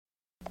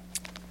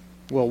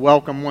Well,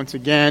 welcome once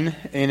again.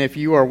 And if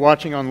you are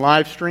watching on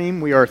live stream,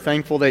 we are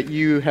thankful that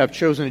you have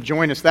chosen to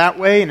join us that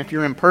way. And if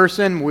you're in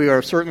person, we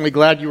are certainly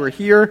glad you are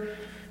here.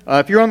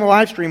 If you're on the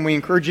live stream, we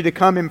encourage you to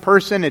come in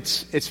person.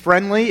 It's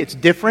friendly. It's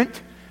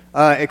different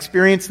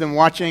experience than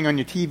watching on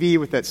your TV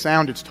with that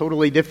sound. It's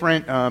totally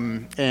different.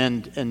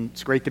 And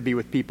it's great to be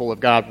with people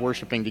of God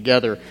worshiping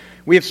together.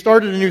 We have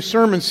started a new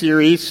sermon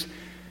series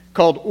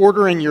called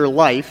Ordering Your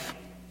Life.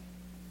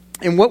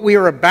 And what we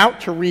are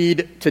about to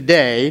read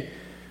today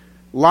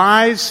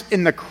lies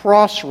in the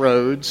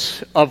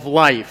crossroads of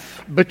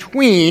life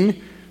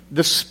between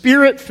the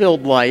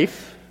Spirit-filled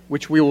life,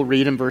 which we will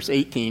read in verse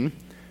 18,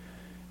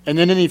 and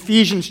then in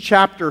Ephesians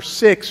chapter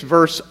 6,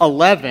 verse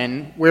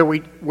 11, where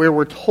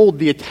we're told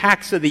the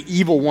attacks of the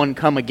evil one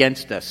come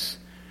against us.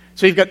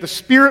 So you've got the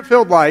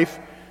Spirit-filled life,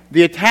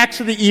 the attacks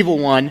of the evil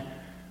one.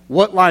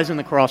 What lies in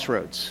the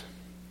crossroads?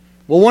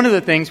 Well, one of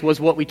the things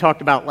was what we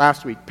talked about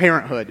last week,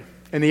 parenthood.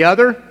 And the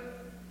other?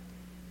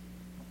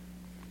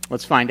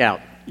 Let's find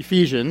out.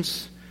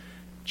 Ephesians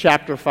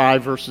chapter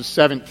 5, verses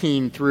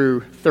 17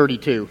 through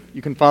 32.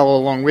 You can follow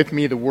along with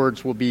me. The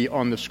words will be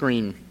on the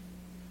screen.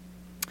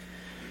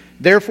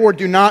 Therefore,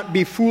 do not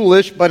be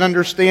foolish, but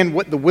understand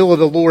what the will of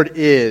the Lord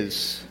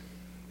is.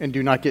 And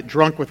do not get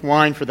drunk with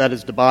wine, for that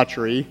is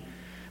debauchery.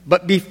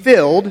 But be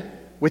filled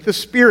with the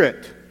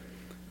Spirit,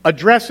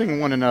 addressing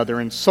one another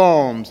in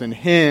psalms and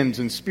hymns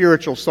and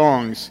spiritual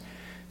songs,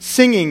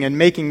 singing and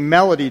making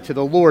melody to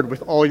the Lord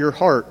with all your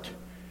heart,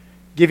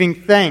 giving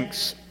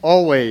thanks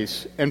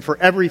always and for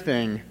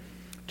everything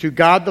to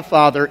God the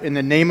Father in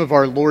the name of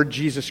our Lord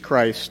Jesus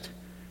Christ,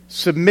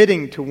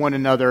 submitting to one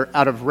another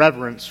out of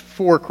reverence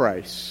for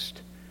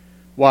Christ.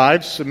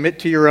 Wives, submit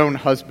to your own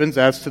husbands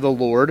as to the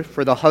Lord,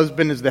 for the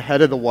husband is the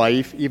head of the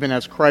wife, even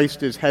as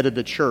Christ is head of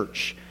the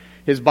church,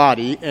 his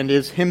body, and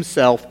is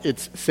himself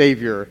its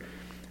Savior.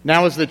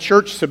 Now as the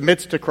church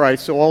submits to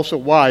Christ, so also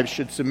wives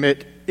should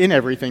submit in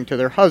everything to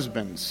their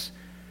husbands.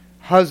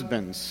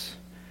 Husbands,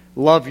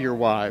 love your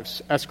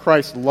wives, as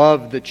Christ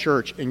loved the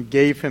church and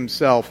gave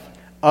himself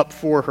up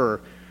for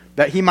her,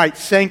 that he might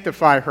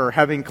sanctify her,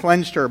 having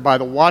cleansed her by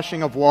the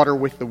washing of water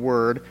with the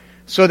word,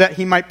 so that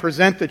he might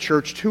present the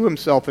church to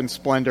himself in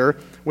splendor,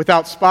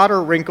 without spot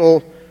or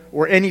wrinkle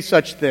or any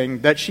such thing,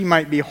 that she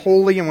might be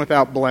holy and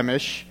without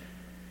blemish.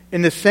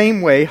 In the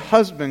same way,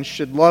 husbands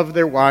should love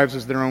their wives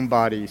as their own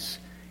bodies.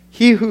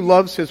 He who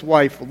loves his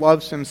wife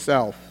loves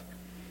himself.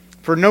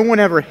 For no one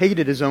ever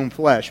hated his own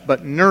flesh,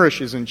 but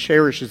nourishes and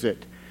cherishes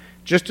it,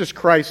 just as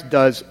Christ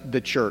does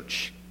the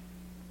church,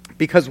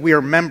 because we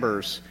are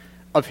members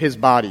of his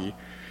body.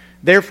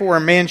 Therefore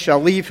a man shall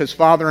leave his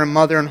father and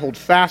mother and hold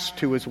fast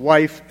to his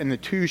wife, and the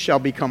two shall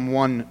become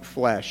one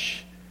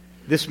flesh.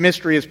 This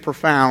mystery is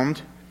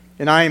profound,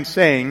 and I am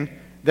saying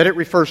that it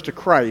refers to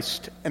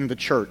Christ and the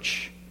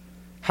church.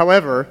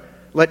 However,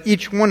 let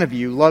each one of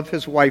you love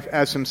his wife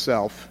as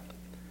himself,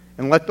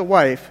 and let the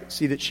wife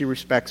see that she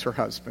respects her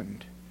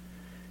husband.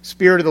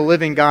 Spirit of the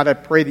living God, I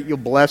pray that you'll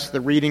bless the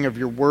reading of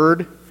your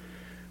word,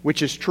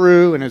 which is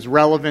true and as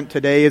relevant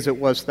today as it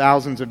was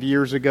thousands of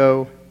years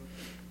ago.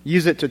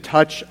 Use it to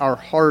touch our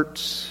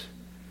hearts.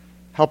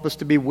 Help us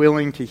to be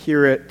willing to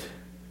hear it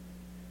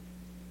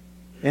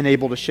and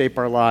able to shape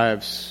our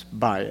lives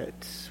by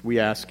it. We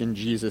ask in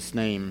Jesus'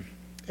 name.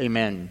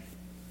 Amen.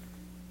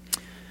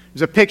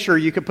 There's a picture.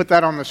 You could put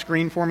that on the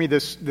screen for me,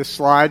 this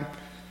slide.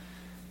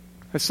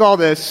 I saw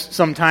this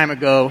some time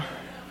ago.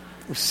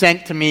 It was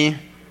sent to me.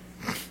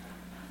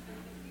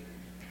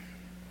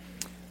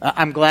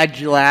 I'm glad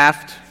you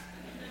laughed.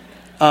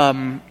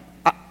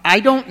 I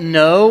don't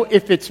know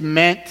if it's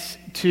meant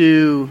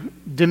to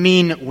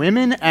demean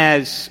women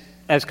as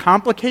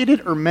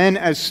complicated or men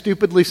as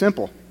stupidly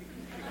simple.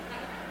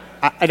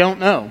 I don't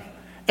know.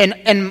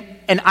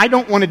 And I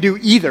don't want to do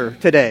either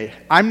today.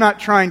 I'm not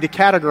trying to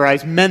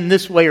categorize men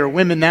this way or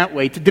women that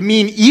way to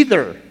demean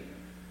either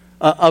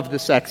of the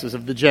sexes,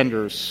 of the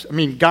genders. I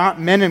mean,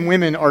 men and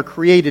women are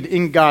created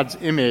in God's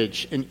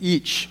image and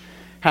each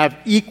have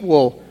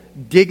equal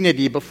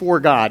dignity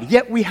before God,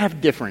 yet we have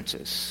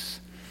differences.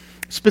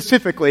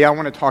 Specifically, I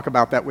want to talk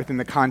about that within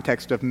the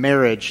context of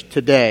marriage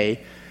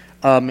today,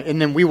 and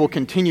then we will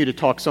continue to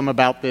talk some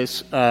about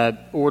this,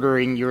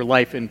 ordering your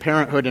life in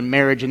parenthood and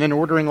marriage, and then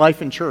ordering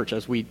life in church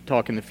as we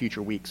talk in the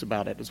future weeks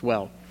about it as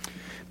well.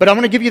 But I'm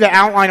going to give you the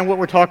outline of what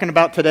we're talking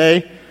about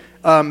today.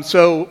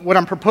 So what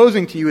I'm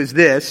proposing to you is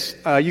this,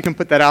 you can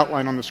put that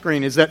outline on the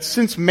screen, is that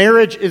since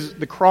marriage is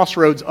the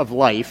crossroads of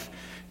life,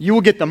 you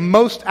will get the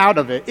most out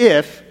of it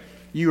if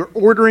you're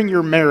ordering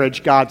your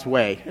marriage God's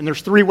way. And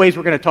there's three ways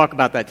we're going to talk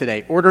about that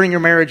today. Ordering your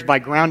marriage by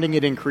grounding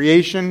it in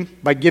creation,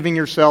 by giving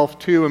yourself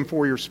to and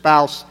for your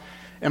spouse,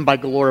 and by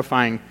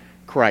glorifying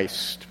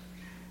Christ.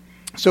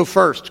 So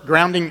first,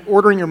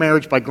 ordering your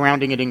marriage by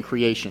grounding it in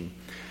creation.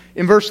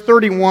 In verse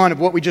 31 of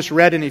what we just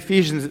read in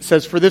Ephesians, it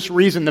says, "For this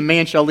reason the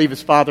man shall leave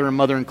his father and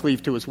mother and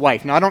cleave to his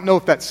wife." Now, I don't know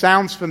if that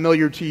sounds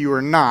familiar to you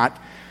or not,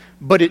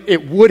 but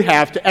it would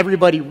have to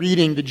everybody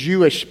reading, the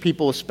Jewish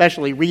people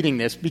especially reading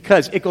this,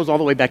 because it goes all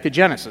the way back to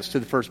Genesis, to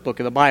the first book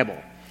of the Bible.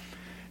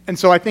 And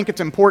so I think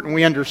it's important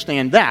we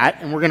understand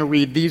that, and we're going to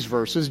read these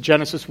verses,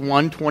 Genesis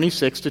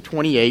 1:26 to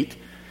 28,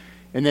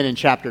 and then in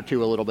chapter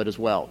 2 a little bit as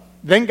well.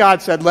 Then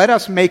God said, "Let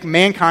us make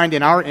mankind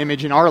in our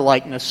image and our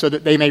likeness, so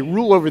that they may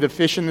rule over the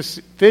fish in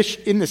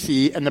the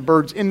sea and the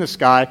birds in the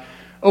sky,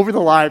 over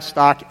the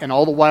livestock and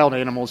all the wild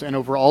animals, and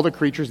over all the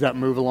creatures that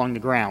move along the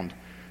ground."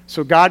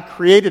 So God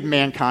created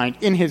mankind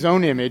in his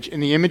own image. In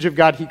the image of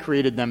God he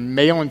created them.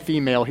 Male and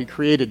female he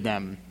created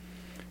them.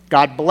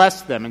 God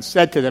blessed them and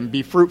said to them,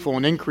 "Be fruitful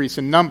and increase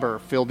in number,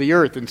 fill the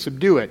earth and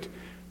subdue it.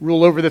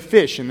 Rule over the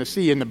fish in the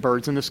sea and the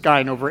birds in the sky,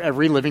 and over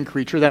every living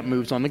creature that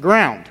moves on the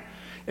ground."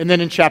 And then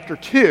in chapter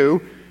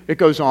 2, it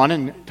goes on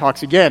and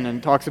talks again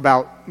and talks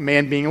about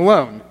man being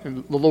alone.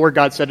 And the Lord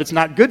God said, "It's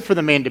not good for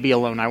the man to be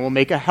alone. I will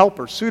make a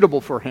helper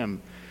suitable for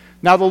him."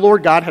 Now the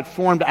Lord God had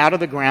formed out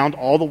of the ground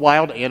all the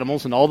wild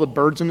animals and all the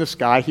birds in the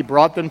sky. He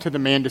brought them to the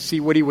man to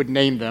see what he would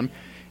name them.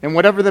 And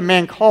whatever the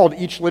man called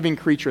each living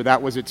creature,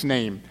 that was its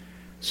name.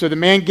 So the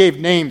man gave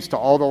names to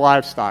all the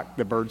livestock,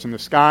 the birds in the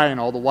sky, and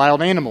all the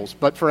wild animals.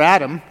 But for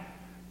Adam,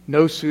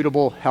 no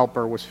suitable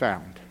helper was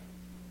found.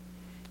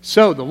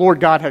 So the Lord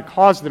God had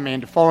caused the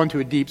man to fall into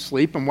a deep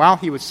sleep, and while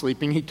he was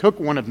sleeping, he took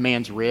one of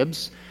man's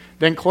ribs,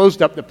 then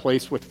closed up the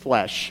place with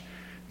flesh.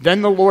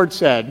 Then the Lord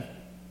said,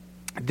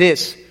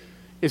 "This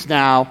is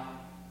now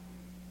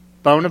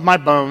bone of my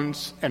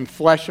bones and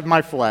flesh of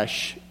my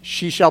flesh.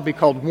 She shall be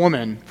called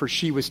woman, for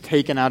she was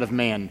taken out of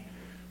man.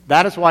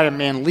 That is why a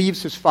man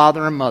leaves his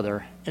father and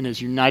mother and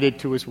is united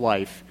to his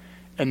wife,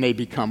 and they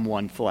become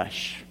one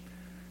flesh."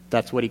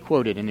 That's what he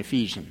quoted in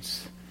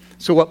Ephesians.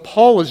 So what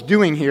Paul is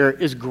doing here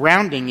is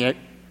grounding it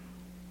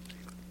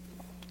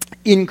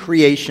in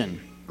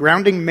creation,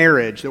 grounding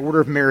marriage, the order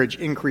of marriage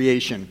in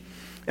creation.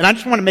 And I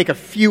just want to make a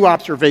few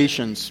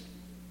observations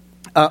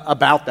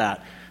about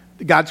that.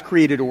 God's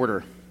created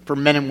order for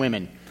men and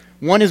women.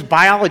 One is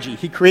biology.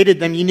 He created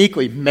them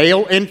uniquely,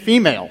 male and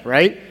female,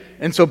 right?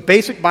 And so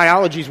basic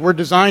biologies were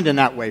designed in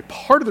that way.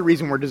 Part of the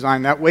reason we're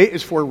designed that way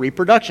is for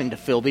reproduction, to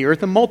fill the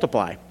earth and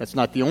multiply. That's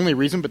not the only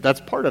reason, but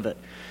that's part of it.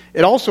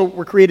 It also,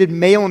 we're created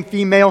male and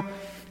female,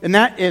 and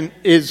that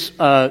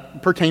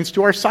pertains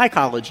to our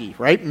psychology,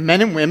 right?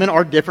 Men and women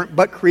are different,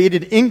 but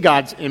created in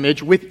God's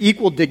image with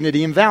equal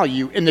dignity and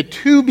value. And the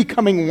two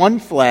becoming one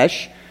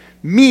flesh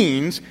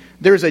means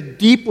there's a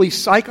deeply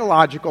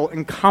psychological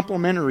and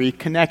complementary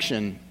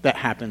connection that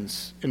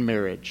happens in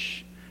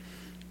marriage.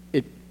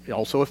 It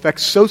also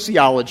affects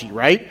sociology,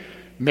 right?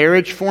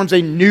 Marriage forms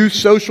a new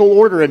social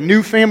order, a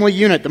new family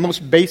unit, the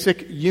most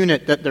basic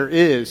unit that there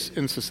is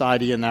in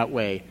society in that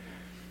way.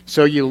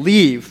 So you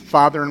leave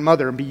father and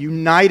mother and be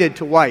united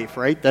to wife,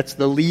 right? That's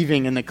the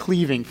leaving and the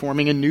cleaving,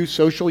 forming a new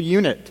social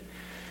unit.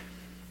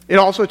 It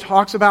also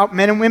talks about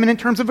men and women in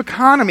terms of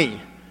economy,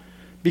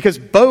 because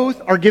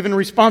both are given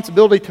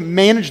responsibility to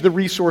manage the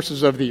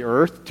resources of the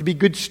earth, to be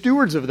good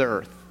stewards of the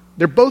earth.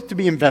 They're both to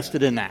be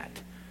invested in that,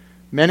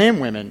 men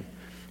and women.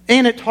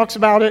 And it talks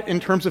about it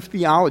in terms of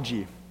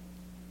theology,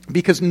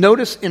 because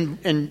notice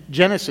in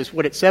Genesis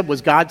what it said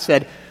was God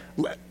said,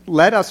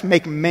 "Let us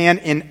make man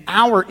in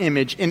our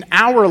image, in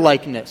our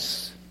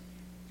likeness."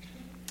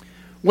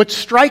 What's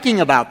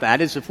striking about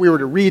that is if we were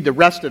to read the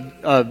rest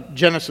of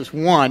Genesis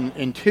 1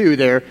 and 2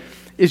 there,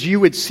 is you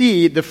would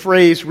see the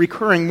phrase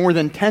recurring more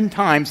than 10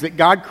 times that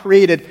God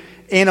created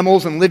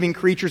animals and living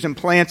creatures and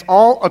plants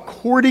all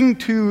according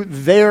to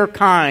their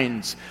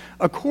kinds,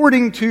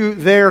 according to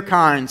their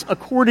kinds,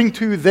 according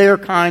to their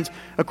kinds,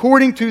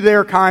 according to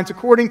their kinds,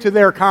 according to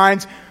their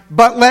kinds,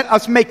 but let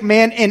us make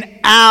man in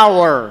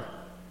our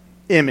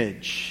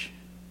image.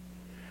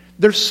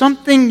 There's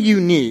something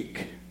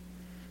unique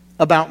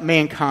about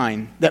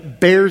mankind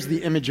that bears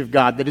the image of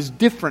God that is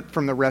different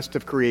from the rest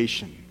of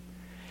creation.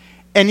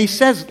 And he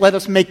says, let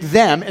us make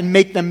them and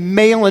make them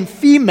male and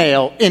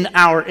female in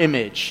our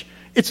image.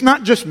 It's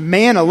not just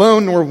man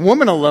alone nor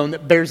woman alone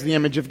that bears the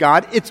image of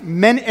God. It's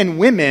men and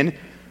women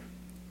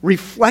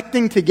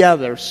reflecting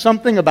together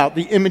something about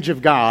the image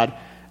of God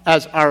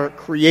as our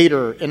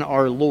Creator and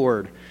our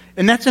Lord.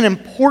 And that's an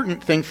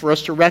important thing for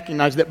us to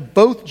recognize, that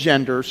both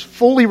genders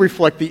fully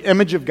reflect the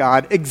image of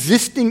God,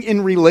 existing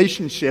in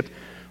relationship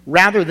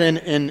rather than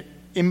in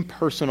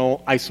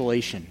impersonal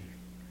isolation.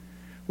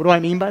 What do I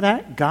mean by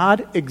that?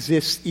 God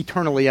exists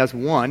eternally as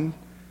one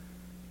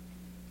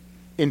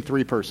in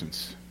three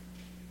persons.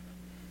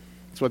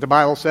 That's what the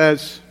Bible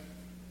says.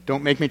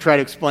 Don't make me try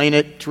to explain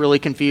it. It's really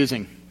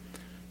confusing.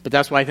 But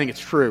that's why I think it's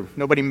true.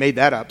 Nobody made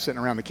that up sitting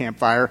around the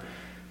campfire.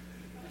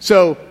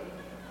 So,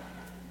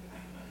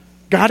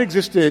 God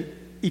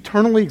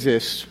eternally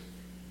exists,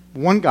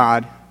 one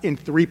God in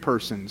three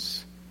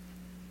persons.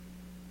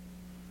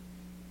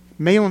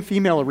 Male and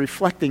female are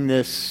reflecting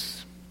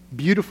this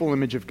beautiful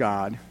image of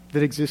God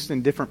that exists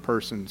in different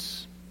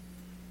persons,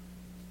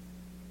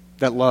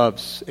 that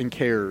loves and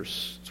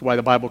cares. That's why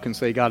the Bible can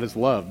say God is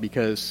love,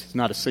 because it's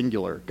not a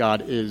singular.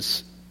 God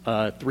is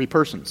three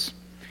persons.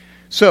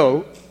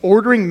 So,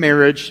 ordering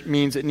marriage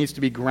means it needs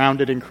to be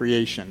grounded in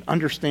creation,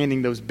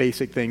 understanding those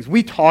basic things.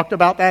 We talked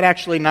about that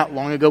actually not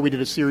long ago. We did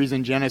a series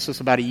in Genesis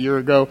about a year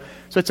ago.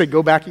 So I'd say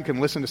go back. You can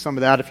listen to some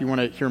of that if you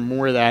want to hear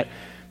more of that.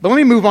 But let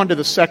me move on to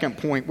the second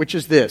point, which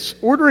is this: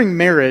 ordering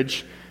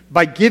marriage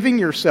by giving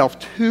yourself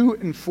to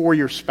and for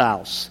your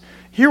spouse.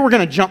 Here we're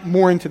going to jump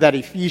more into that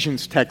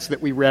Ephesians text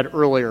that we read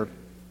earlier.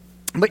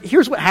 But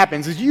here's what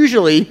happens is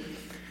usually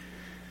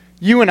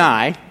you and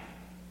I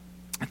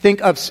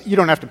think of, you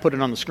don't have to put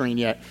it on the screen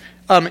yet,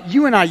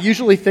 you and I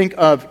usually think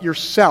of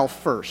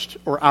yourself first,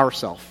 or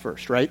ourself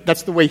first, right?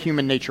 That's the way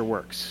human nature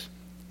works.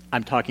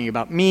 I'm talking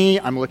about me,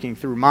 I'm looking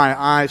through my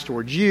eyes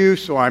towards you,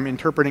 so I'm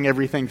interpreting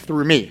everything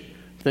through me.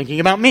 Thinking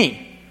about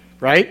me,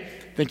 right?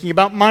 Thinking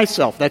about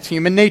myself, that's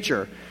human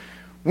nature.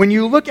 When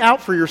you look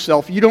out for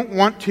yourself, you don't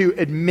want to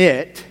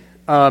admit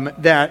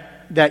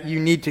that you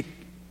need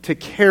to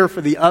care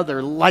for the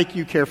other like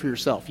you care for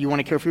yourself. You want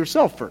to care for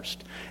yourself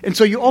first. And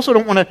so you also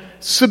don't want to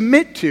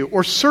submit to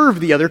or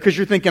serve the other because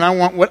you're thinking, I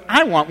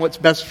want what's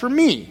best for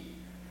me. I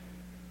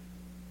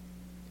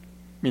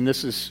mean,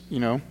 this is,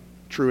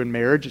 true in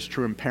marriage, it's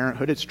true in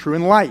parenthood, it's true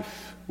in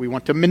life. We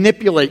want to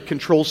manipulate,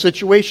 control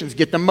situations,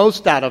 get the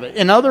most out of it.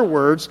 In other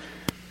words,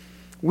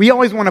 we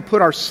always want to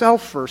put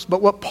ourselves first,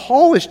 but what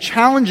Paul is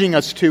challenging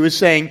us to is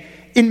saying,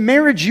 in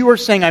marriage you are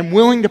saying, I'm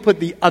willing to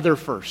put the other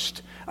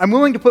first. I'm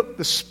willing to put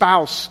the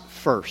spouse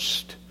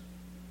first.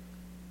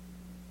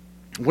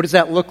 What does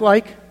that look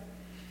like?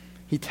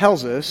 He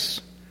tells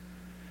us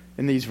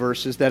in these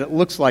verses that it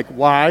looks like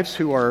wives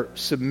who are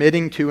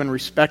submitting to and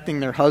respecting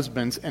their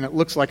husbands, and it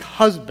looks like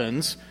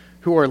husbands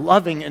who are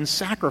loving and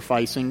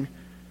sacrificing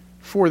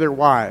for their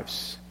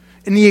wives.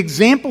 And the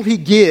example he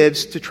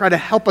gives to try to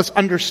help us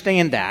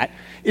understand that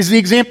is the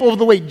example of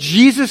the way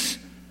Jesus,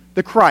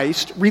 the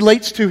Christ,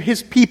 relates to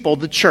his people,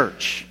 the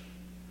church.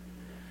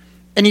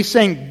 And he's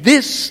saying,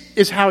 this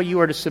is how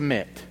you are to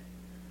submit.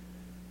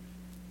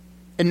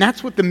 And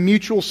that's what the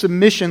mutual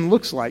submission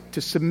looks like,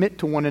 to submit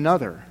to one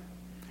another.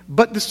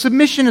 But the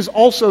submission is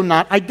also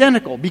not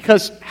identical,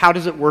 because how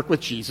does it work with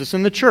Jesus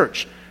and the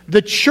church?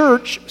 The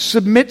church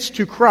submits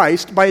to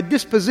Christ by a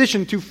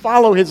disposition to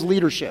follow his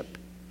leadership.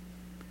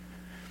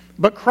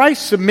 But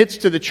Christ submits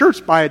to the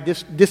church by a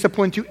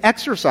discipline to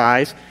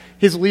exercise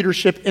his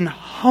leadership in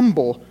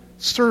humble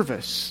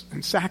service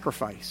and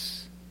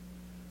sacrifice.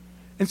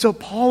 And so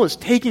Paul is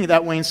taking it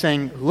that way and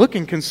saying, look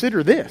and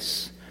consider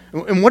this.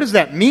 And what does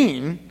that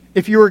mean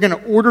if you are going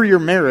to order your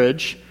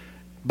marriage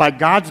by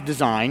God's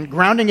design,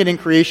 grounding it in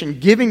creation,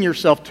 giving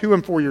yourself to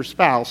and for your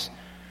spouse?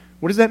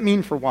 What does that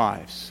mean for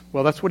wives?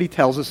 Well, that's what he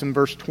tells us in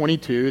verse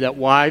 22, that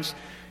wives,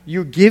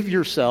 you give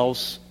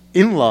yourselves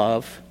in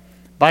love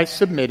by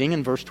submitting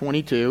in verse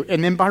 22,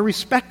 and then by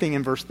respecting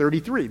in verse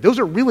 33. Those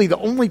are really the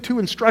only two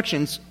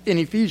instructions in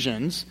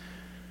Ephesians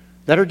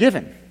that are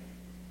given.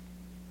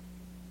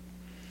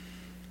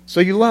 So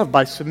you love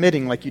by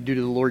submitting like you do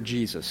to the Lord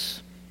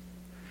Jesus.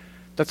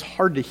 That's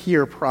hard to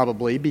hear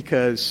probably,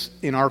 because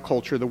in our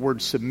culture the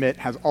word submit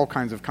has all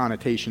kinds of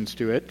connotations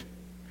to it.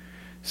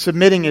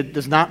 Submitting, it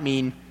does not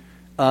mean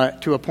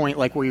to a point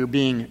like where you're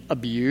being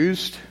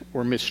abused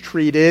or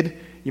mistreated.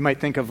 You might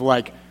think of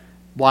like,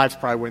 wives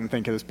probably wouldn't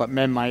think of this, but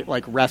men might,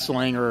 like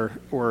wrestling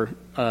or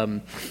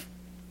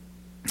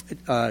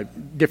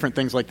different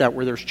things like that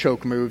where there's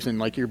choke moves and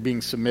like you're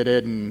being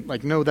submitted, and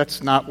like, no,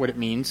 that's not what it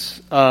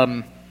means.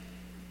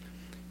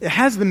 It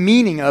has the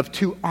meaning of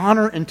to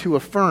honor and to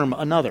affirm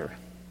another.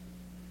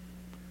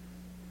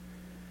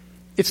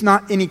 It's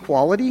not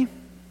inequality.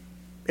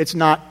 It's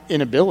not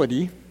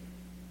inability.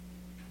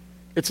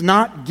 It's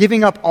not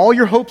giving up all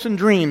your hopes and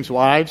dreams,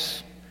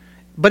 wives.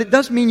 But it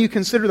does mean you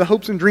consider the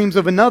hopes and dreams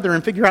of another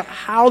and figure out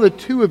how the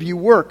two of you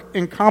work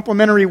in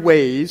complementary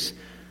ways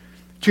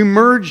to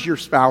merge your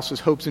spouse's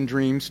hopes and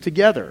dreams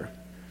together.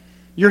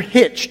 You're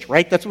hitched,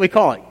 right? That's what we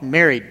call it.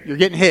 Married. You're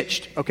getting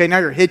hitched. Okay, now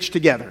you're hitched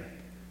together.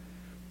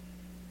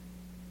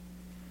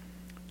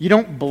 You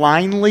don't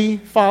blindly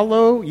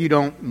follow. You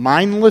don't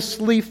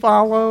mindlessly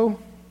follow.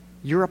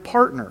 You're a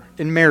partner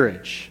in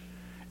marriage.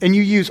 And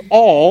you use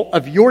all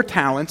of your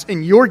talents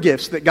and your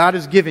gifts that God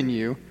has given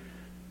you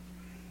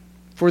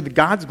for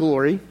God's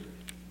glory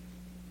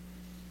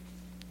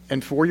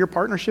and for your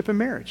partnership in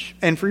marriage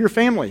and for your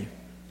family.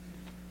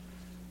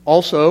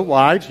 Also,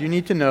 wives, you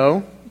need to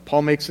know,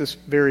 Paul makes this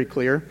very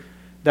clear,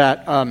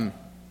 that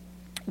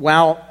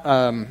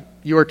while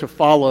you are to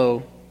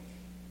follow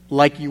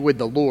like you would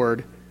the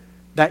Lord,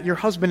 that your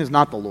husband is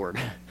not the Lord.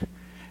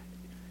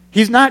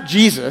 He's not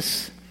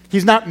Jesus.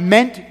 He's not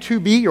meant to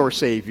be your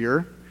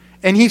Savior.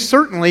 And he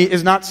certainly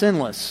is not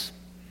sinless.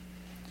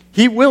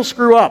 He will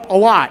screw up a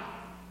lot.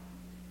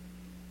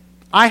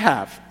 I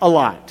have a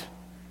lot.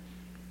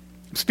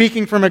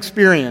 Speaking from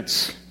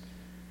experience,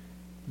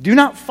 do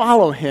not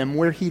follow him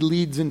where he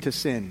leads into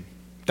sin.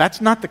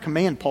 That's not the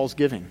command Paul's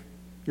giving.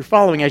 You're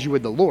following as you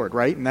would the Lord,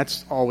 right? And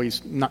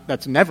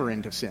that's never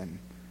into sin.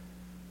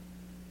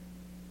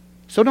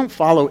 So don't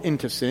follow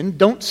into sin.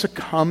 Don't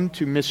succumb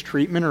to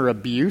mistreatment or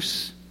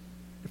abuse.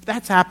 If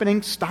that's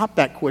happening, stop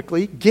that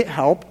quickly. Get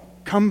help.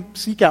 Come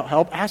seek out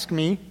help. Ask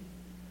me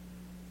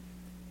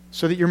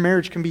so that your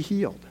marriage can be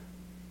healed.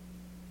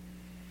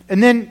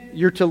 And then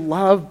you're to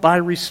love by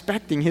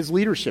respecting his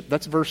leadership.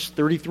 That's verse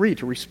 33,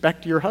 to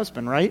respect your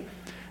husband, right?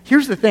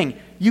 Here's the thing.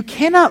 You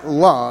cannot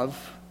love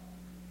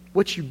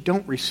what you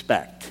don't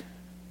respect.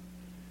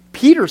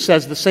 Peter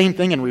says the same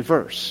thing in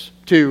reverse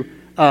to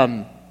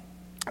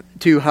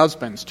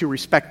husbands, to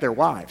respect their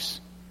wives.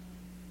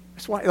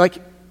 That's why, you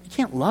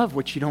can't love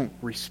what you don't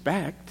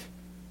respect.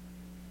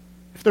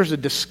 If there's a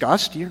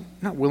disgust, you're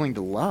not willing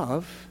to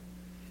love.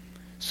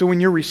 So when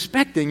you're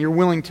respecting, you're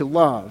willing to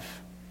love.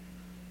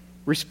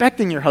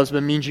 Respecting your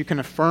husband means you can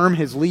affirm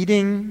his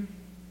leading,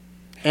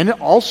 and it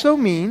also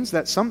means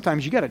that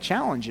sometimes you got to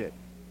challenge it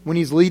when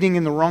he's leading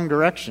in the wrong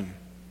direction.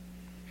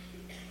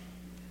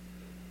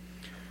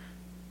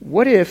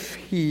 What if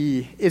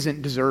he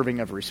isn't deserving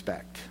of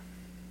respect?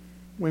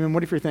 Women,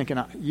 what if you're thinking,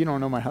 you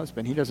don't know my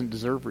husband, he doesn't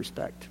deserve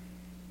respect?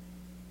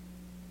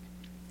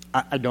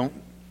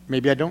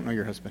 Maybe I don't know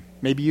your husband.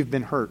 Maybe you've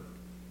been hurt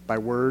by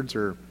words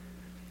or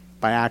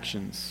by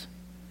actions.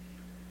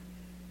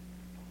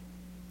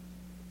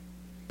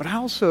 But I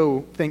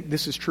also think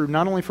this is true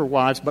not only for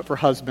wives, but for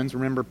husbands.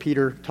 Remember,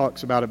 Peter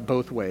talks about it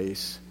both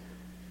ways.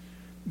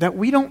 That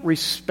we don't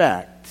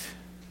respect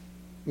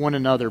one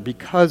another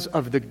because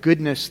of the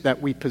goodness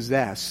that we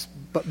possess,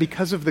 but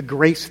because of the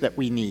grace that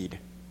we need.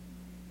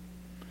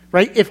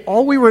 Right? If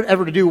all we were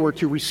ever to do were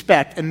to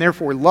respect and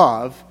therefore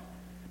love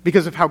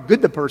because of how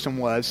good the person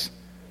was,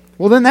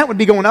 well, then that would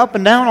be going up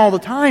and down all the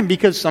time,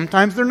 because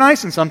sometimes they're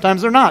nice and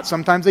sometimes they're not.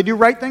 Sometimes they do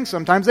right things,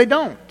 sometimes they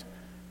don't.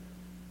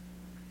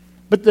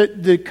 But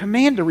the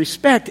command to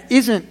respect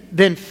isn't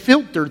then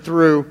filtered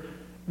through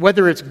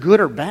whether it's good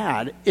or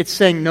bad. It's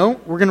saying,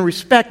 no, we're going to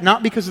respect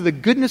not because of the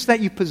goodness that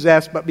you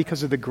possess, but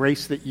because of the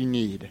grace that you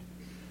need.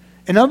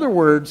 In other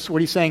words,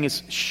 what he's saying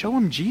is, show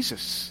him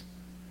Jesus,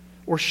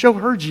 or show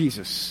her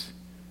Jesus.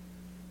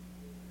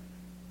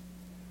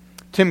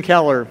 Tim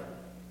Keller,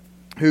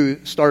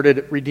 who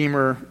started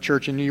Redeemer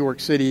Church in New York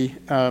City,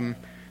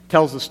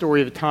 tells the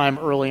story of a time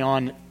early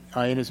on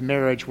in his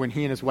marriage when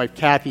he and his wife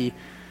Kathy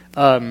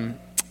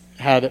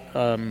had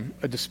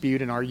a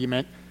dispute, an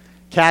argument.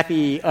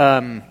 Kathy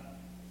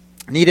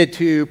needed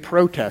to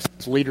protest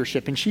his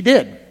leadership, and she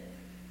did.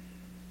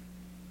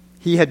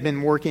 He had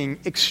been working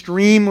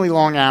extremely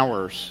long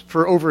hours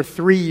for over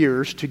 3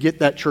 years to get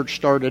that church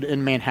started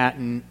in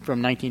Manhattan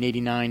from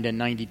 1989 to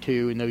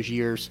 92 in those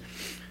years.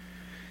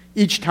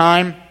 Each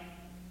time,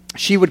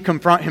 she would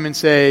confront him and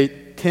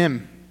say,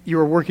 Tim, you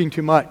are working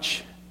too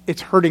much.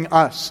 It's hurting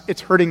us.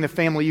 It's hurting the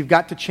family. You've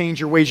got to change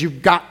your ways.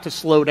 You've got to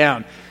slow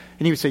down.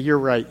 And he would say, you're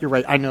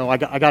right. I know. I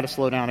got to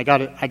slow down. I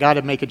got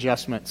to make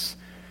adjustments.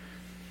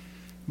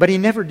 But he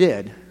never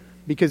did,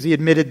 because he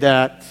admitted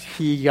that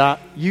he got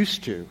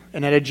used to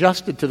and had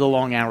adjusted to the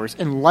long hours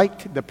and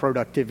liked the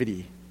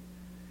productivity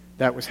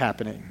that was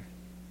happening.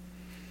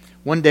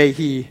 One day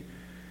he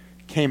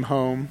came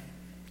home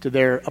to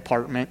their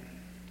apartment,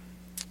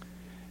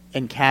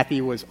 and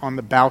Kathy was on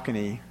the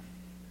balcony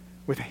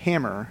with a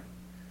hammer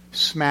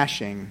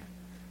smashing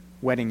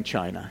wedding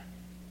china.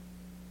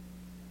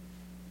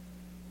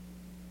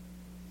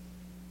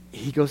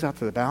 He goes out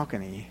to the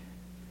balcony.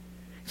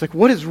 He's like,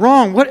 what is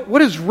wrong?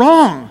 What is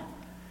wrong?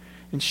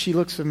 And she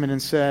looks at him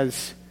and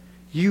says,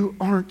 you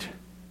aren't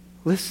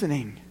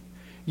listening.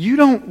 You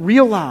don't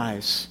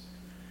realize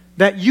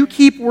that you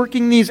keep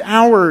working these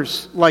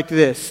hours like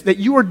this, that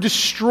you are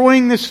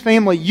destroying this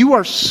family. You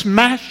are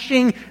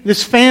smashing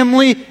this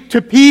family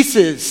to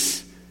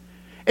pieces.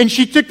 And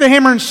she took the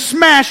hammer and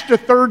smashed a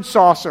third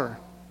saucer.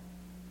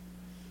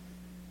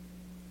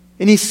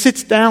 And he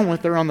sits down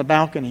with her on the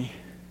balcony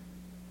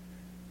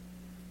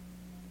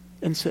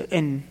and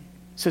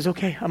says,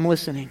 okay, I'm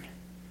listening.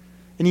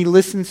 And he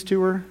listens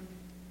to her.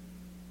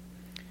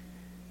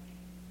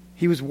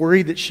 He was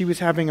worried that she was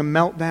having a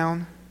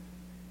meltdown.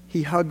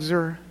 He hugs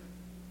her.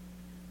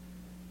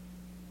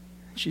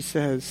 She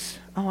says,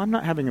 oh, I'm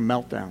not having a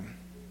meltdown.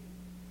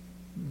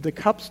 The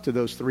cups to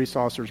those 3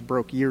 saucers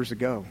broke years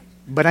ago,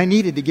 but I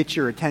needed to get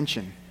your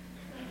attention.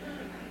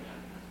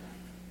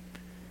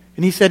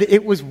 And he said,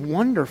 it was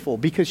wonderful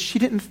because she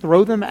didn't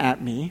throw them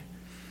at me.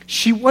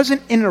 She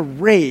wasn't in a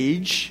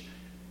rage.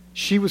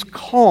 She was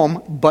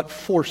calm but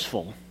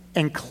forceful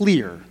and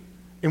clear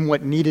in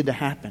what needed to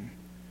happen.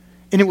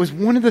 And it was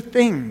one of the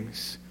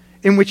things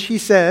in which he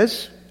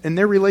says, and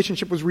their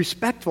relationship was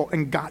respectful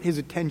and got his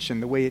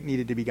attention the way it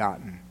needed to be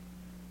gotten.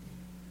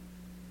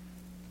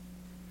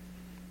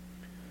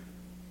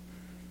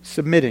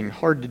 Submitting,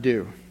 hard to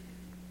do.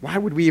 Why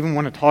would we even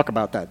want to talk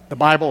about that? The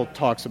Bible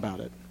talks about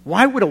it.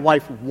 Why would a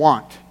wife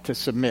want to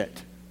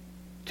submit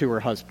to her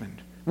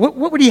husband? What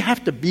would he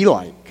have to be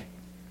like?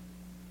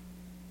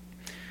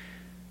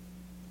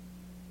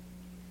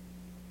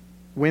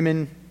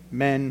 Women,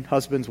 men,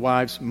 husbands,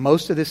 wives,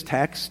 most of this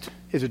text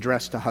is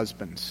addressed to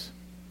husbands.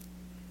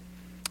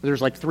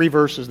 There's like 3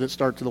 verses that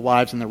start to the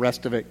wives, and the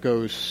rest of it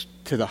goes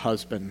to the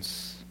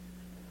husbands.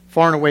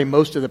 Far and away,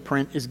 most of the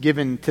print is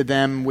given to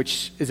them,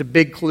 which is a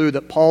big clue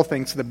that Paul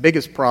thinks the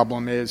biggest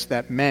problem is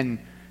that men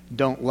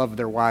don't love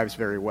their wives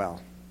very well.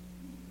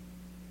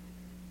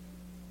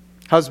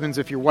 Husbands,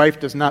 if your wife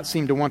does not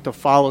seem to want to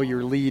follow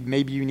your lead,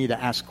 maybe you need to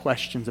ask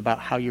questions about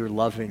how you're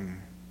loving.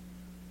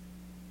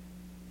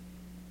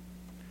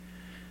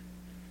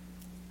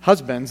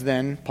 Husbands,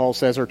 then, Paul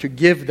says, are to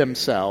give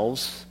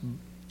themselves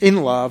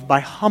in love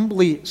by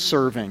humbly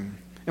serving.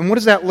 And what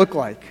does that look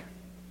like?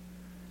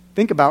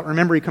 Think about,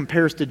 remember, he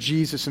compares to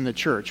Jesus in the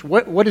church.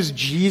 What does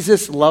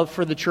Jesus' love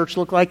for the church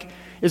look like?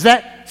 Is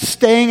that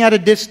staying at a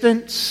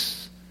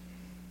distance,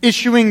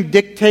 issuing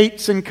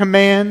dictates and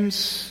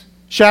commands,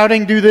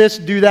 shouting, do this,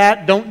 do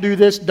that, don't do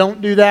this,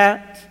 don't do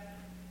that?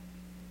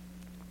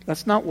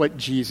 That's not what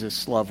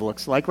Jesus' love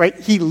looks like, right?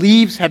 He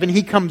leaves heaven,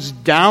 he comes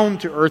down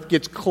to earth,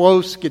 gets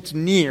close, gets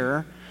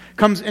near,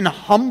 comes in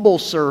humble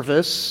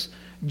service,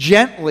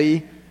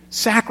 gently,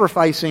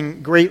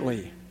 sacrificing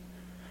greatly,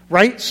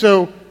 right?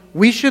 So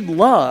we should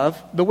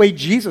love the way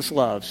Jesus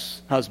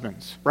loves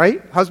husbands,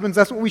 right? Husbands,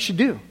 that's what we should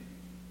do.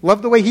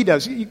 Love the way he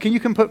does. You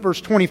can put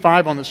verse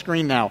 25 on the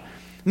screen now.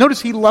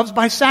 Notice he loves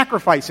by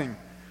sacrificing.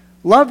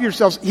 Love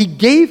yourselves. He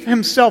gave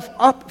himself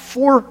up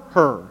for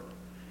her.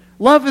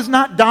 Love is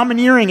not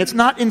domineering. It's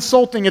not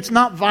insulting. It's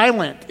not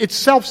violent. It's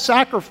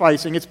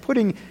self-sacrificing. It's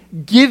putting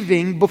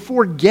giving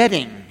before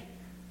getting.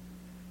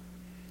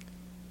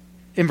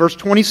 In verse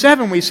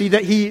 27, we see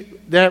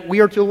that we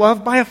are to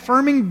love by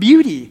affirming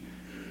beauty.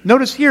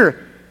 Notice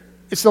here,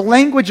 it's the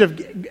language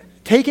of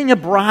taking a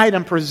bride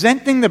and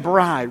presenting the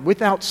bride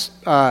without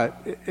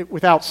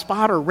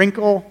spot or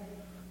wrinkle,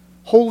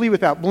 holy,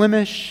 without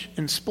blemish,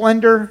 in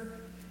splendor,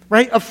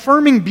 right?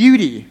 Affirming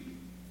beauty.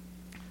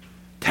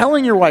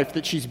 Telling your wife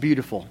that she's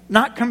beautiful.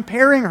 Not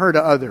comparing her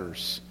to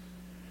others.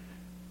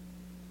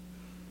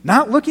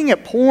 Not looking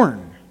at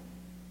porn.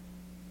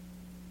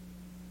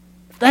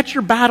 If that's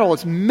your battle,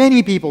 it's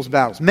many people's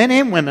battles. Men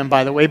and women,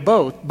 by the way,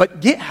 both. But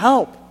get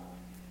help.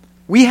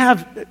 We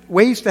have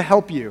ways to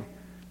help you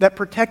that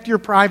protect your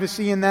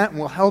privacy in that and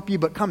will help you.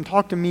 But come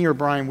talk to me or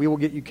Brian. We will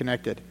get you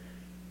connected.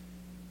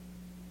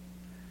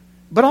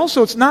 But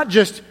also, it's not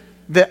just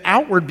the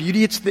outward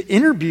beauty. It's the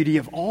inner beauty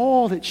of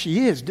all that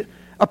she is.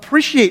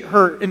 Appreciate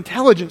her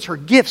intelligence, her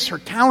gifts, her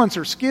talents,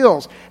 her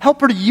skills.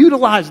 Help her to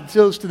utilize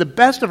those to the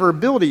best of her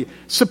ability.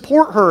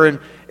 Support her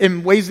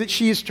in ways that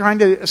she is trying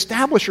to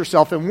establish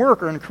herself in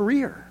work or in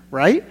career,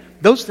 right?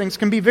 Those things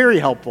can be very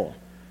helpful.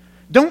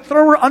 Don't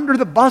throw her under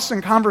the bus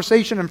in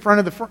conversation in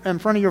front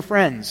of your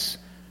friends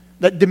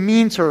that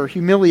demeans her,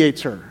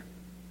 humiliates her.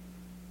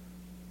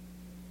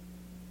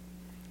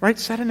 Right?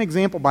 Set an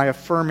example by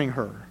affirming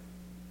her.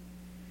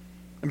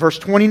 In verse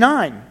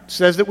 29, it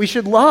says that we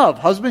should love.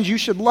 Husbands, you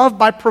should love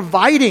by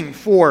providing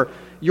for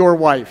your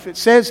wife. It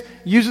says,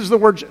 uses the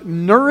words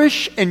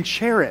nourish and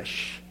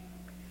cherish.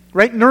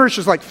 Right? Nourish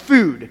is like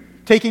food,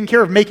 taking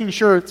care of, making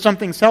sure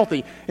something's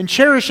healthy. And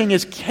cherishing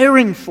is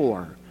caring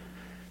for.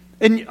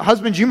 And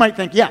husbands, you might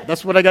think, yeah,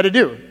 that's what I got to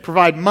do.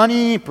 Provide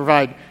money,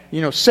 provide,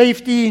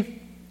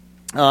 safety.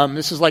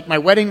 This is like my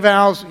wedding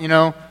vows,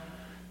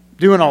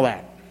 doing all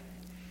that.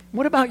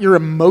 What about your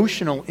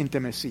emotional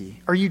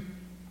intimacy? Are you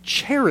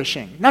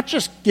cherishing, not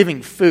just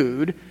giving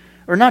food,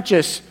 or not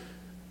just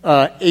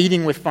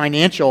aiding with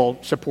financial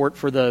support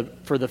for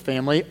the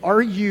family?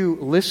 Are you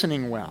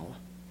listening well?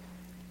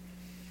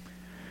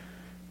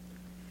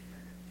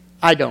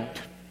 I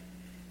don't.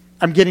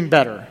 I'm getting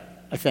better,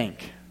 I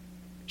think.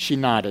 She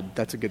nodded.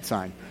 That's a good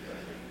sign.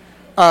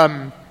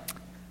 I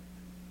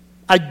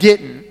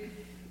didn't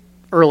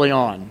early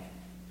on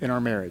in our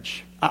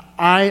marriage.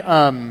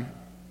 I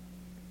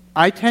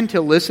tend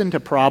to listen to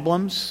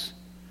problems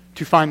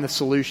to find the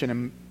solution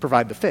and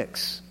provide the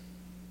fix.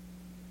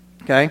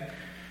 Okay?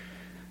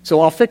 So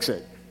I'll fix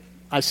it.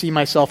 I see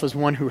myself as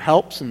one who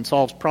helps and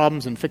solves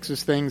problems and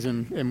fixes things,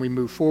 and we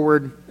move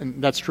forward.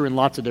 And that's true in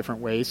lots of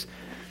different ways.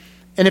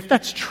 And if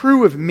that's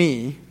true of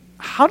me,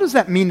 how does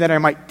that mean that I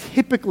might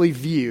typically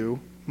view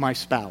my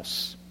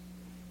spouse?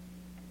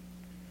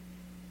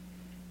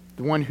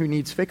 The one who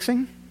needs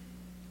fixing?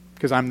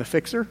 Because I'm the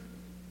fixer?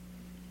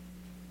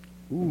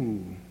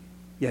 Ooh.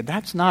 Yeah,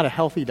 that's not a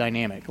healthy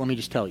dynamic, let me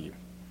just tell you.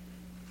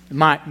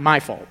 My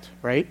fault,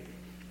 right?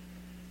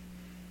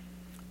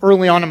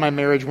 Early on in my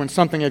marriage, when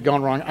something had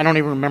gone wrong, I don't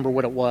even remember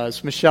what it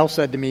was, Michelle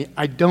said to me,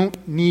 I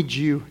don't need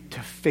you to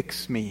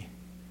fix me.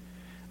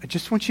 I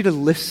just want you to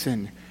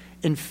listen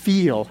and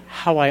feel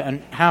how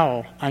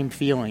I'm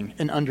feeling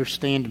and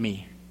understand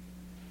me.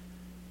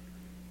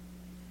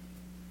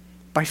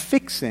 By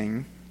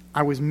fixing,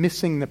 I was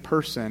missing the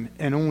person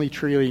and only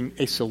treating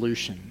a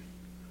solution.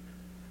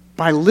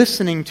 By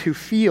listening to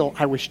feel,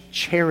 I was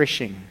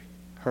cherishing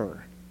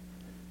her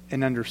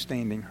and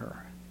understanding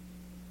her.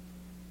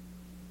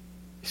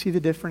 You see the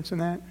difference in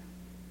that?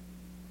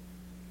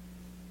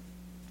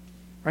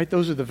 Right?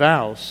 Those are the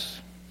vows.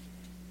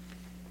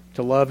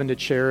 To love and to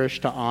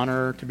cherish, to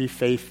honor, to be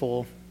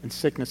faithful, in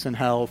sickness and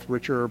health,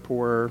 richer or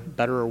poorer,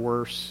 better or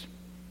worse,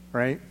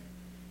 right?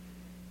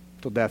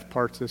 Till death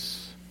parts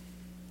us.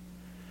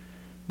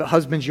 But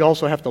husbands, you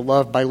also have to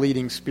love by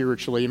leading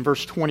spiritually. In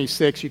verse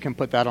 26, you can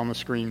put that on the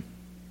screen.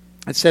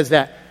 It says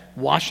that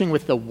washing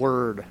with the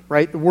Word,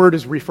 right? The Word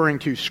is referring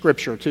to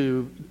Scripture,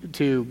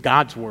 to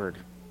God's Word,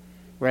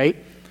 right?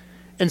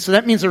 And so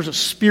that means there's a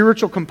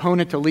spiritual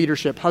component to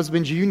leadership.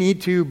 Husbands, you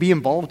need to be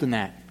involved in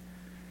that.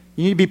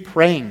 You need to be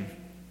praying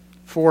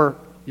for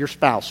your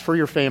spouse, for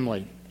your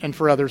family, and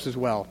for others as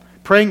well.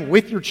 Praying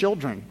with your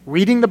children,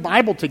 reading the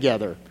Bible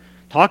together,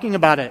 talking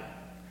about it,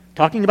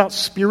 talking about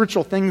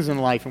spiritual things in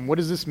life, and what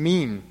does this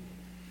mean?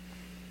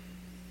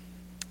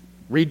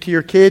 Read to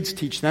your kids,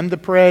 teach them to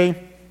pray.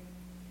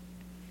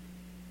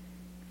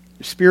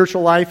 Your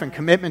spiritual life and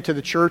commitment to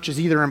the church is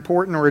either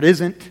important or it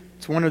isn't.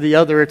 It's one or the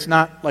other. It's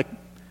not like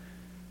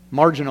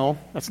marginal.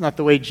 That's not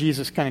the way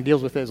Jesus kind of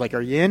deals with it. It's like,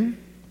 are you in?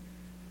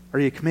 Are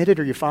you committed?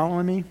 Are you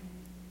following me?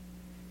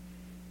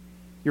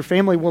 Your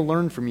family will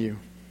learn from you.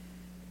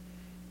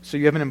 So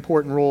you have an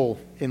important role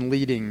in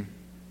leading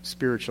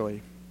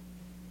spiritually.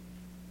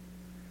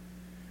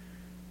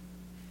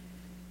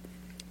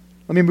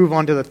 Let me move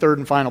on to the third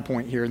and final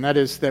point here, and that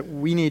is that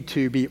we need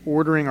to be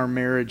ordering our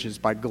marriages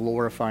by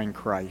glorifying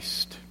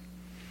Christ.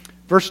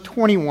 Verse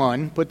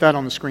 21, put that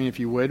on the screen if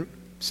you would,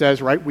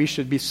 says, right, we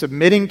should be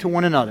submitting to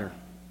one another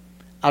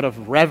out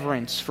of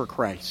reverence for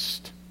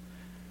Christ.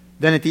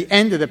 Then at the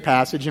end of the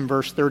passage in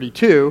verse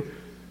 32,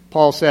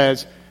 Paul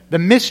says, the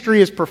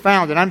mystery is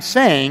profound, and I'm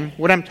saying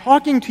what I'm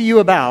talking to you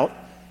about,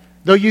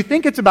 though you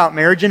think it's about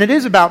marriage, and it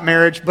is about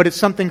marriage, but it's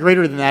something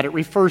greater than that. It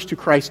refers to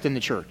Christ in the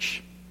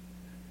church.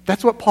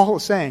 That's what Paul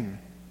is saying.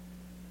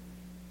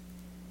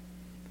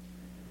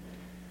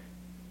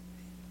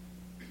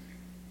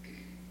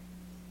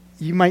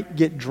 You might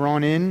get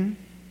drawn in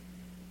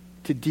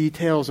to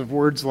details of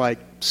words like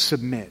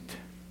submit.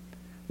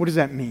 What does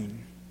that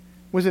mean?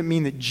 What does it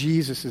mean that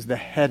Jesus is the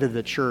head of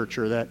the church,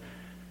 or that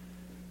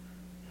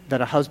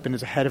a husband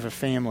is the head of a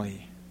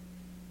family?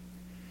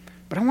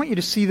 But I want you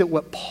to see that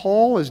what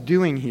Paul is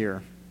doing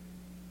here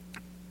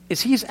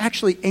is he's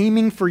actually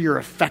aiming for your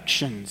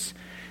affections.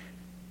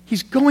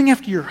 He's going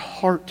after your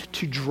heart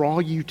to draw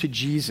you to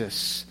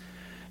Jesus.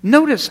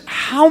 Notice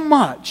how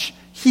much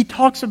he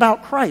talks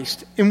about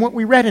Christ in what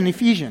we read in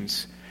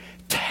Ephesians.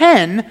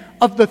 10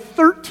 of the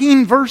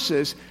 13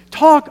 verses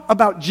talk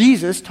about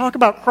Jesus, talk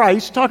about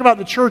Christ, talk about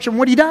the church and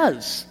what he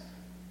does.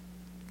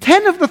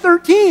 10 of the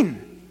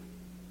 13.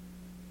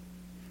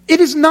 It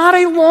is not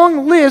a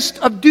long list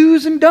of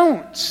do's and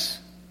don'ts.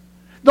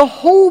 The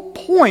whole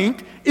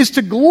point is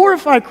to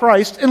glorify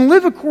Christ and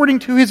live according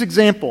to his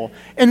example,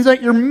 and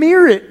that your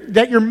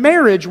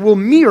marriage will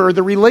mirror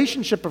the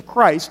relationship of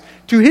Christ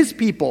to his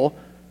people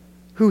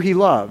who he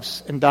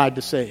loves and died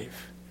to save.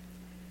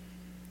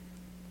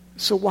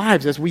 So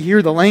wives, as we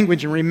hear the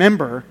language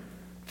and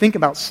think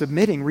about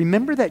submitting,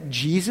 remember that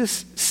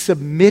Jesus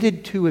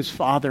submitted to his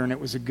Father, and it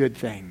was a good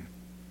thing.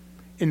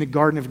 In the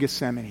Garden of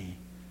Gethsemane,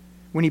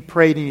 when he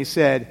prayed and he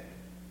said,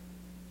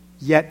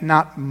 "Yet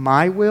not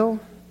my will,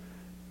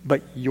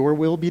 but your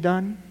will be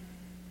done."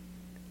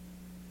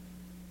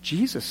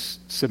 Jesus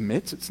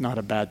submits. It's not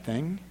a bad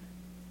thing.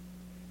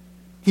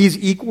 He's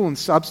equal in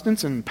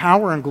substance and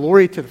power and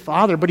glory to the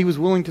Father, but he was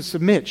willing to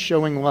submit,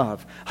 showing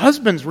love.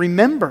 Husbands,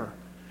 remember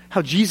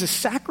how Jesus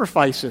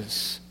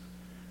sacrifices.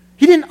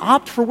 He didn't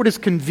opt for what is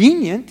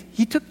convenient.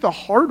 He took the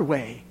hard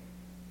way,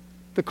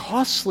 the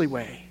costly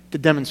way, to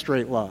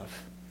demonstrate love.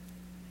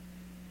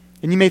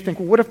 And you may think,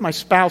 well, what if my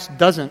spouse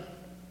doesn't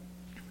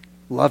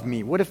love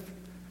me? What if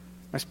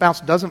my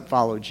spouse doesn't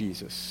follow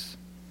Jesus?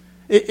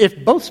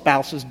 If both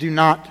spouses do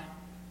not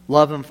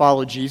love and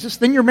follow Jesus,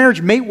 then your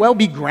marriage may well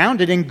be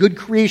grounded in good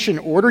creation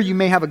order. You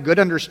may have a good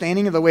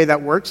understanding of the way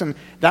that works, and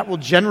that will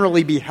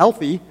generally be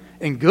healthy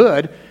and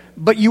good,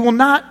 but you will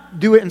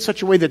not do it in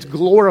such a way that's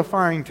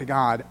glorifying to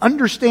God,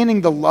 understanding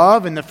the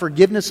love and the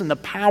forgiveness and the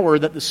power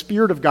that the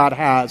Spirit of God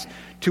has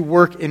to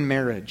work in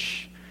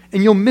marriage.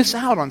 And you'll miss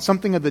out on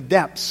something of the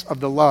depths of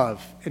the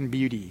love and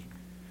beauty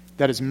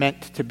that is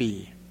meant to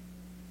be.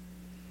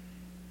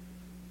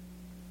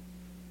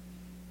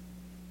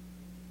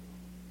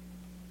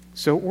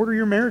 So order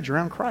your marriage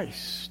around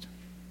Christ.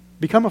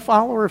 Become a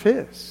follower of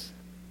his.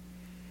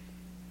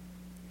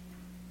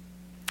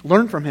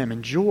 Learn from him.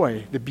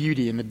 Enjoy the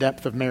beauty and the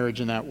depth of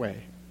marriage in that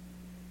way.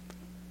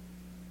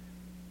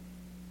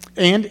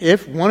 And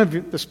if one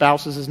of the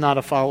spouses is not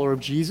a follower of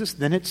Jesus,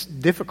 then it's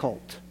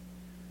difficult.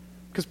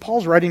 Because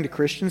Paul's writing to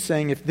Christians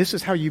saying, if this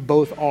is how you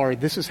both are,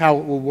 this is how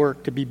it will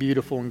work to be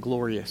beautiful and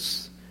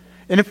glorious.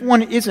 And if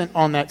one isn't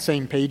on that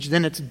same page,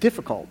 then it's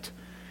difficult.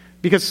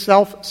 Because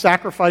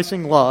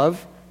self-sacrificing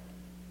love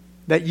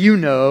that you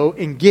know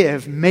and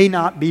give may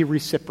not be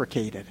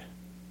reciprocated.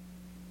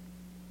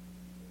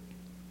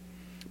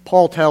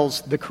 Paul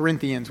tells the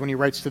Corinthians, when he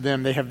writes to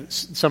them, they have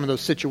some of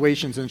those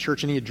situations in the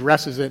church, and he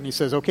addresses it, and he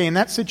says, okay, in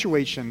that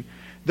situation,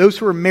 those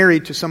who are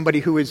married to somebody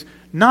who is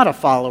not a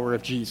follower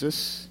of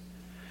Jesus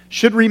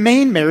should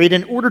remain married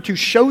in order to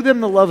show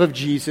them the love of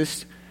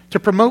Jesus, to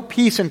promote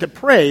peace, and to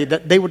pray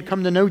that they would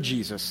come to know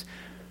Jesus.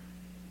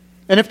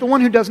 And if the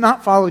one who does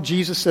not follow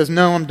Jesus says,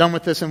 no, I'm done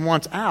with this, and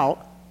wants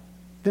out,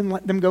 then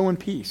let them go in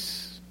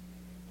peace.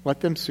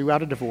 Let them sue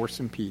out a divorce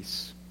in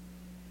peace.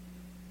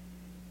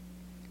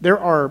 There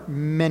are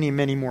many,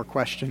 many more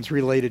questions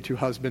related to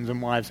husbands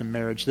and wives and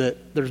marriage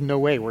that there's no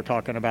way we're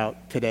talking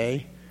about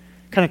today.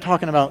 Kind of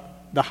talking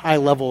about the high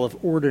level of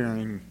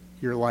ordering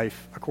your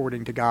life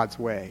according to God's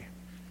way.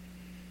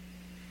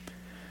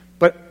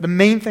 But the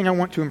main thing I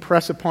want to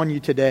impress upon you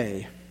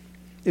today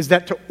is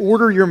that to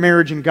order your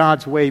marriage in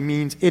God's way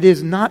means it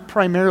is not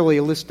primarily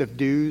a list of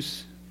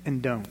do's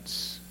and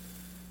don'ts.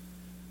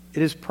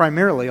 It is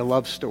primarily a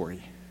love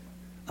story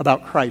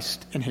about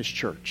Christ and his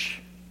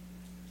church.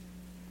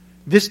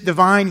 This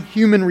divine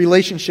human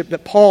relationship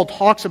that Paul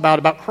talks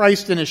about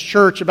Christ and his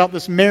church, about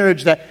this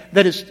marriage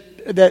that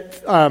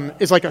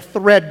is like a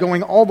thread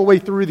going all the way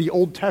through the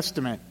Old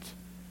Testament,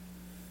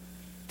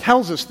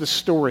 tells us the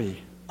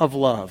story of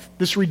love,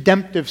 this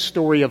redemptive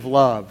story of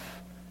love.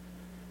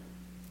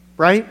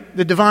 Right?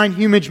 The divine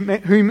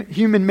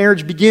human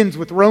marriage begins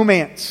with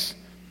romance.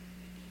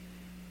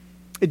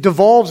 It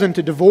devolves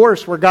into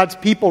divorce, where God's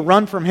people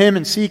run from him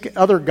and seek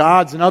other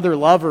gods and other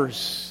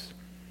lovers.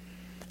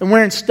 And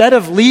where instead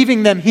of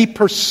leaving them, he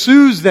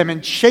pursues them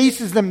and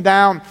chases them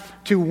down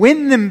to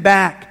win them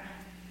back,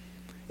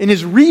 and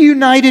is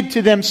reunited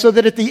to them, so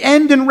that at the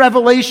end in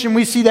Revelation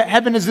we see that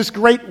heaven is this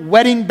great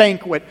wedding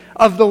banquet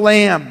of the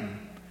Lamb,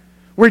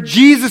 where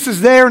Jesus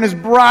is there and his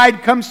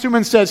bride comes to him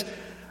and says,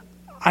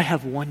 I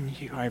have won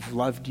you, I have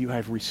loved you, I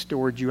have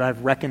restored you, I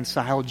have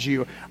reconciled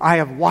you, I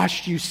have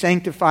washed you,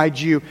 sanctified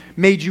you,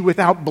 made you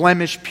without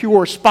blemish,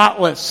 pure,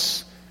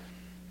 spotless,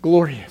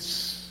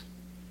 glorious.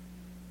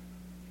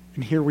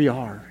 And here we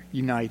are,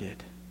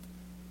 united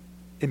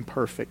in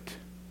perfect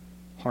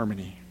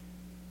harmony.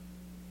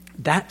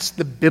 That's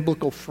the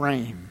biblical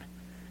frame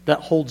that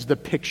holds the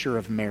picture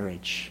of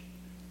marriage.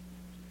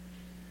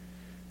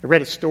 I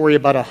read a story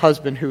about a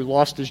husband who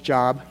lost his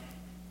job.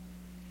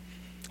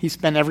 He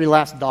spent every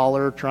last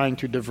dollar trying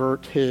to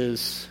divert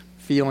his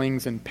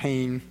feelings and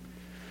pain,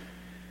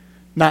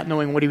 not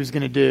knowing what he was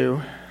going to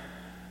do.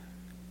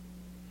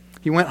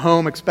 He went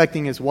home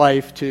expecting his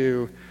wife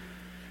to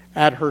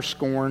add her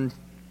scorn,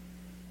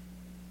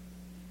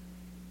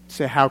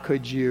 say, how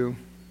could you,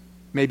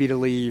 maybe to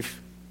leave.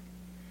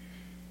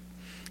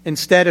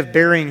 Instead of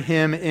burying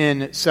him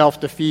in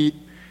self-defeat,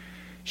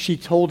 she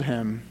told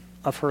him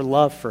of her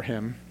love for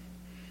him.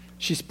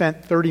 She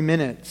spent 30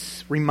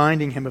 minutes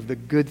reminding him of the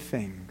good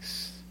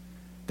things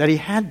that he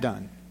had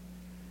done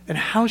and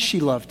how she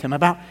loved him,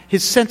 about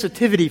his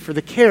sensitivity for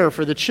the care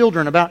for the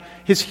children, about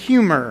his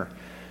humor,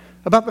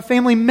 about the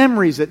family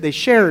memories that they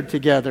shared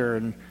together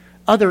and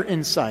other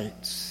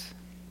insights,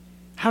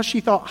 how she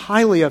thought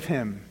highly of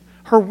him.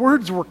 Her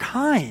words were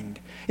kind,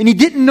 and he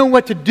didn't know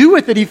what to do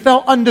with it. He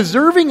felt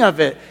undeserving of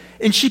it.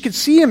 And she could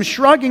see him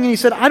shrugging, and he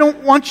said, I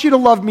don't want you to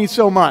love me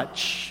so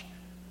much.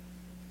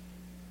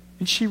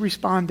 And she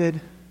responded,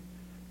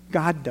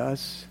 God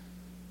does.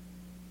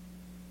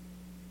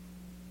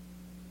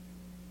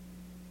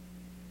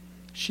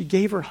 She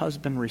gave her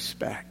husband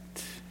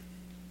respect,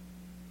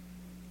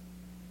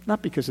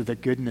 not because of the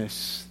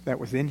goodness that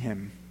was in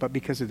him, but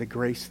because of the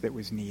grace that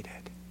was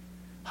needed.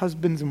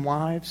 Husbands and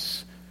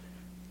wives,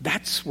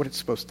 that's what it's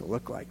supposed to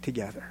look like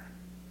together.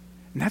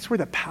 And that's where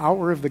the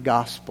power of the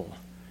gospel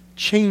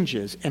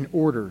changes and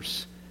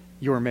orders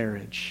your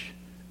marriage.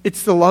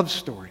 It's the love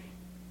story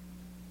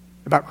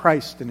about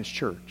Christ and his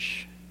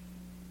church.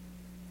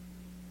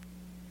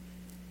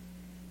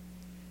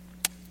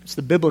 It's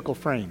the biblical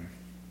frame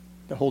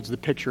that holds the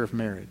picture of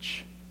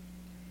marriage.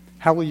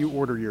 How will you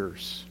order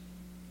yours?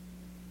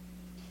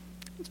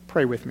 Let's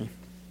pray with me.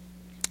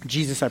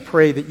 Jesus, I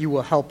pray that you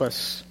will help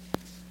us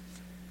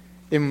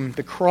in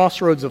the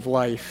crossroads of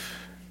life,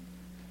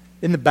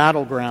 in the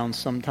battlegrounds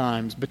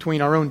sometimes,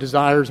 between our own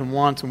desires and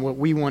wants and what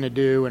we want to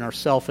do and our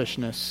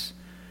selfishness,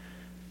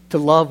 to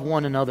love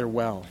one another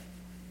well.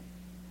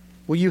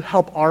 Will you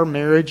help our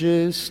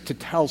marriages to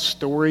tell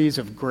stories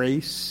of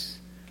grace,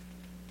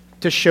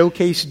 to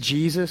showcase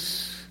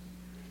Jesus,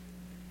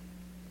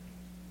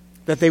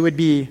 that they would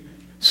be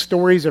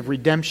stories of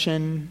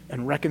redemption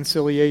and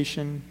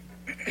reconciliation?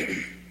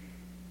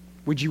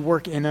 Would you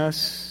work in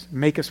us,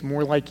 make us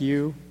more like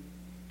you?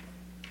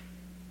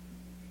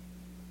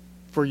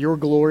 For your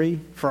glory,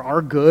 for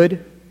our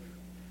good.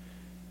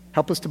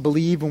 Help us to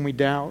believe when we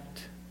doubt.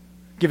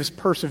 Give us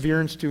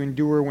perseverance to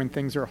endure when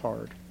things are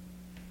hard.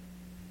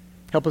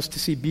 Help us to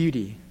see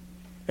beauty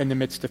in the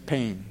midst of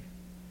pain.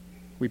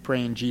 We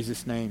pray in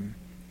Jesus' name.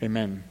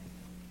 Amen.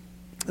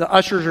 The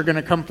ushers are going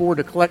to come forward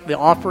to collect the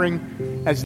offering as